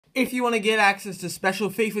If you want to get access to special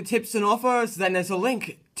FIFA tips and offers, then there's a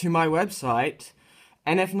link to my website,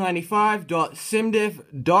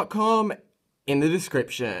 nf95.simdiff.com, in the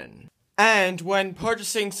description. And when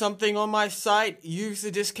purchasing something on my site, use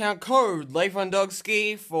the discount code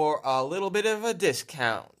LeifundDogski for a little bit of a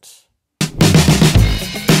discount.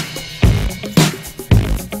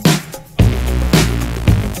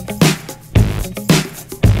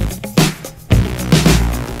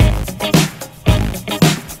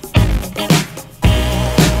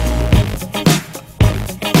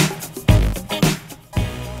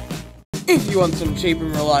 If you want some cheap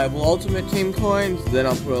and reliable Ultimate Team coins, then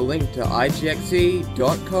I'll put a link to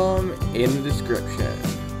igxe.com in the description.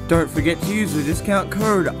 Don't forget to use the discount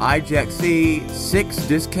code IGXE6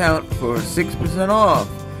 discount for 6% off,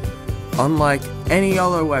 unlike any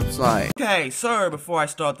other website. Okay, so before I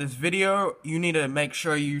start this video, you need to make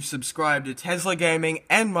sure you subscribe to Tesla Gaming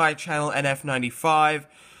and my channel NF95.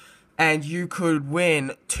 And you could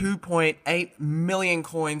win 2.8 million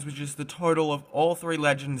coins, which is the total of all 3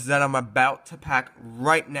 legends that I'm about to pack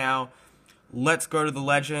right now. Let's go to the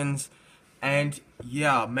legends. And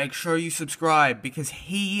yeah, make sure you subscribe, because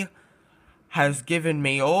he has given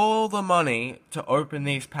me all the money to open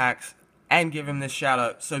these packs and give him this shout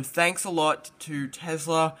out. So thanks a lot to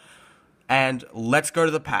Tesla, and let's go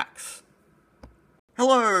to the packs.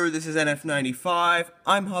 Hello, this is NF95,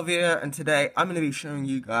 I'm Javier, and today I'm going to be showing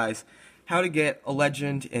you guys how to get a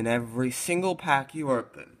legend in every single pack you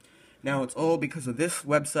open. Now, it's all because of this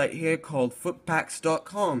website here called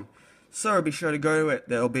footpacks.com, so be sure to go to it,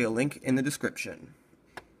 there'll be a link in the description.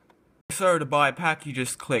 So, to buy a pack, you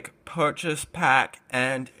just click Purchase Pack,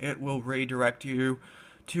 and it will redirect you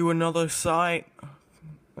to another site.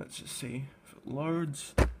 Let's just see if it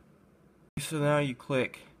loads. So now you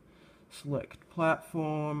click Select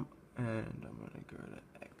Platform, and I'm going to go to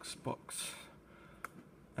Xbox,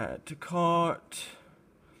 add to cart,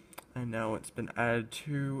 and now it's been added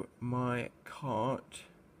to my cart,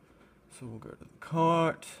 so we'll go to the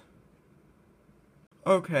cart.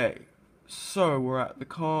 Okay, so we're at the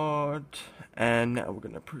cart, and now we're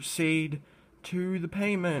going to proceed to the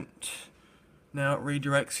payment. Now it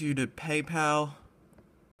redirects you to PayPal.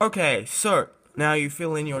 Okay, so now you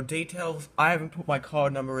fill in your details. I haven't put my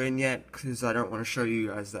card number in yet because I don't want to show you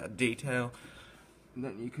guys that detail. And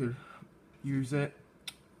then you could use it.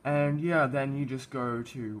 And yeah, then you just go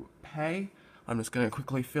to pay. I'm just going to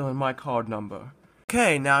quickly fill in my card number.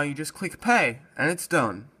 Okay, now you just click pay, and it's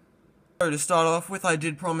done. So to start off with, I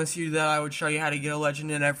did promise you that I would show you how to get a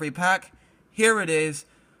legend in every pack. Here it is.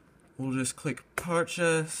 We'll just click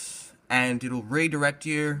purchase, and it'll redirect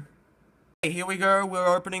you. Here we go, we're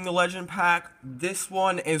opening the legend pack. This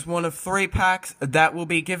one is one of 3 packs that will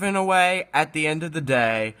be given away at the end of the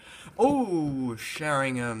day. Ooh,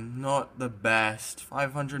 Sheringham, not the best.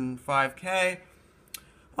 505k.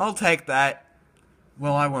 I'll take that.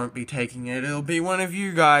 Well, I won't be taking it. It'll be one of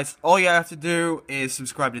you guys. All you have to do is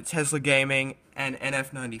subscribe to Tesla Gaming and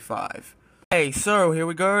NF95. Okay, so here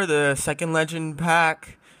we go, the second legend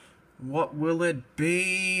pack. What will it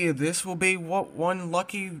be? This will be what, one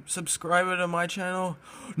lucky subscriber to my channel?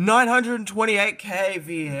 928k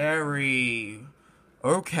Vieri.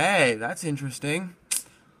 Okay, that's interesting.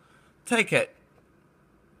 Take it.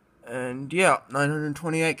 And yeah,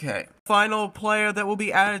 928k. Final player that will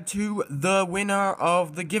be added to the winner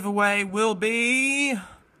of the giveaway will be...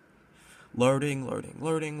 Loading.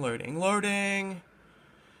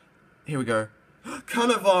 Here we go.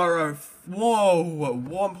 Cannavaro, whoa,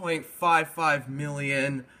 1.55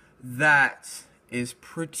 million, that is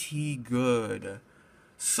pretty good.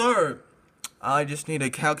 So, I just need to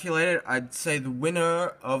calculate it. I'd say the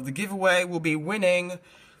winner of the giveaway will be winning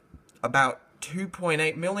about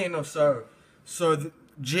 2.8 million or so. So,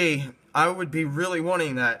 gee, I would be really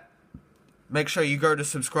wanting that. Make sure you go to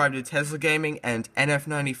subscribe to Tesla Gaming and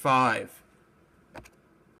NF95.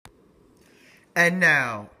 And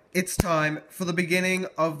now, it's time for the beginning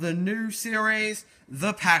of the new series,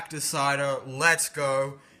 The Pack Decider. Let's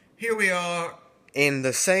go. Here we are in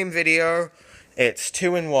the same video. It's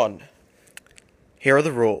 2 in 1. Here are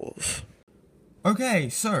the rules. Okay,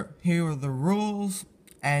 so here are the rules.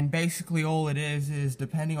 And basically all it is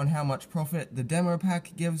depending on how much profit the demo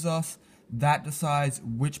pack gives us, that decides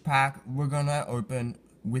which pack we're gonna open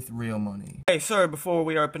with real money. Okay, so before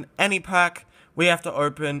we open any pack, we have to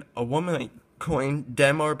open a 1 million coin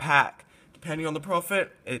demo pack. Depending on the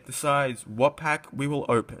profit, it decides what pack we will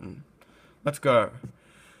open. Let's go.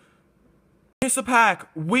 Here's the pack.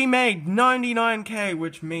 We made 99k,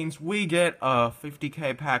 which means we get a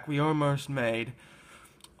 50k pack. We almost made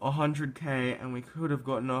 100k, and we could have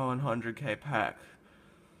gotten a 100k pack.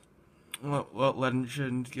 What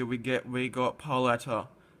legend did we get? We got Pauletta.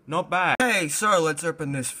 Not bad. Okay, so let's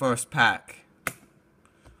open this first pack.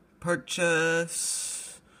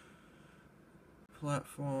 Purchase.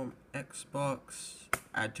 Platform, Xbox,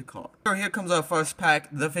 add to cart. So here comes our first pack,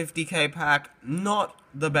 the 50k pack. Not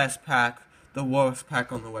the best pack, the worst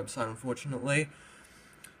pack on the website, unfortunately.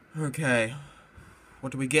 Okay,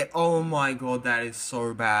 what do we get? Oh my god, that is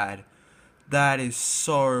so bad. That is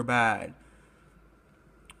so bad.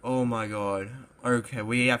 Oh my god. Okay,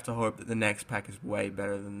 we have to hope that the next pack is way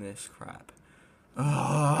better than this crap.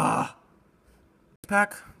 Ah.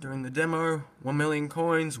 Pack during the demo, 1 million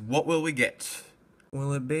coins. What will we get?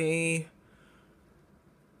 Will it be?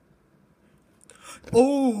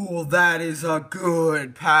 Oh, that is a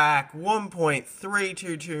good pack.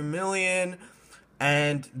 1.322 million.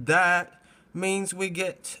 And that means we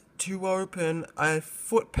get to open a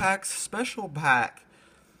Foot Packs special pack.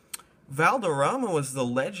 Valderrama was the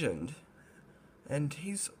legend. And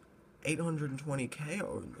he's 820k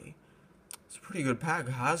only. It's a pretty good pack.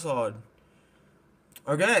 Hazard.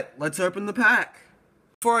 Okay, let's open the pack.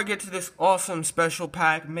 Before I get to this awesome special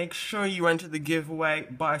pack, make sure you enter the giveaway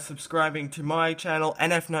by subscribing to my channel,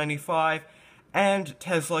 NF95, and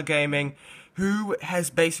Tesla Gaming, who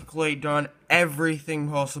has basically done everything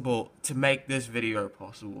possible to make this video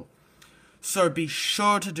possible. So be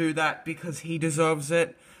sure to do that because he deserves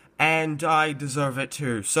it, and I deserve it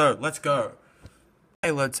too. So, let's go.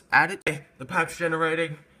 Okay, let's add it. The pack's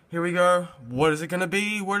generating. Here we go. What is it gonna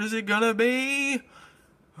be? What is it gonna be?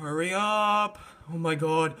 Hurry up. Oh my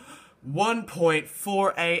god,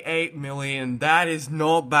 1.488 million, that is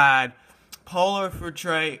not bad. Paulo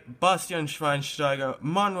Freire, Bastian Schweinsteiger,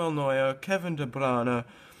 Manuel Neuer, Kevin De Bruyne,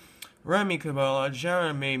 Remy Cabella,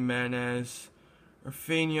 Jeremy Menez,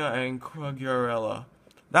 Rafinha, and Quagliarella.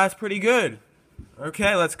 That's pretty good.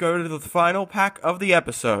 Okay, let's go to the final pack of the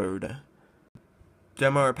episode.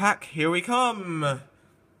 Demo pack, here we come.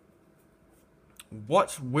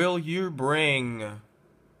 What will you bring?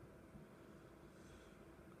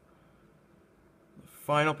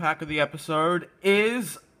 Final pack of the episode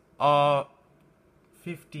is a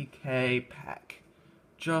 50k pack.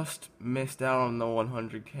 Just missed out on the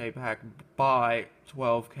 100k pack by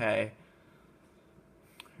 12k.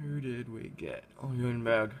 Who did we get? Oh,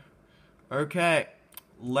 Junberg. Okay,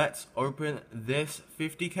 let's open this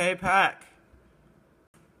 50k pack.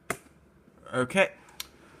 Okay,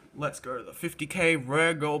 let's go to the 50k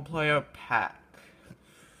rare gold player pack.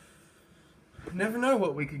 Never know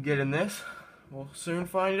what we could get in this. We'll soon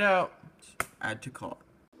find out. Add to cart.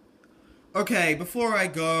 Okay, before I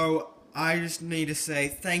go, I just need to say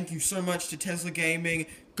thank you so much to Tesla Gaming.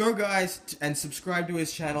 Go guys and subscribe to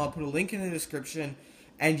his channel. I'll put a link in the description.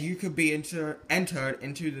 And you could be entered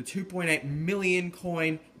into the 2.8 million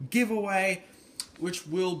coin giveaway, which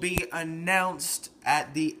will be announced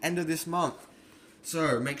at the end of this month.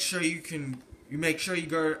 So make sure you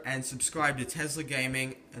go and subscribe to Tesla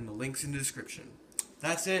Gaming, and the link's in the description.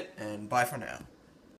 That's it, and bye for now.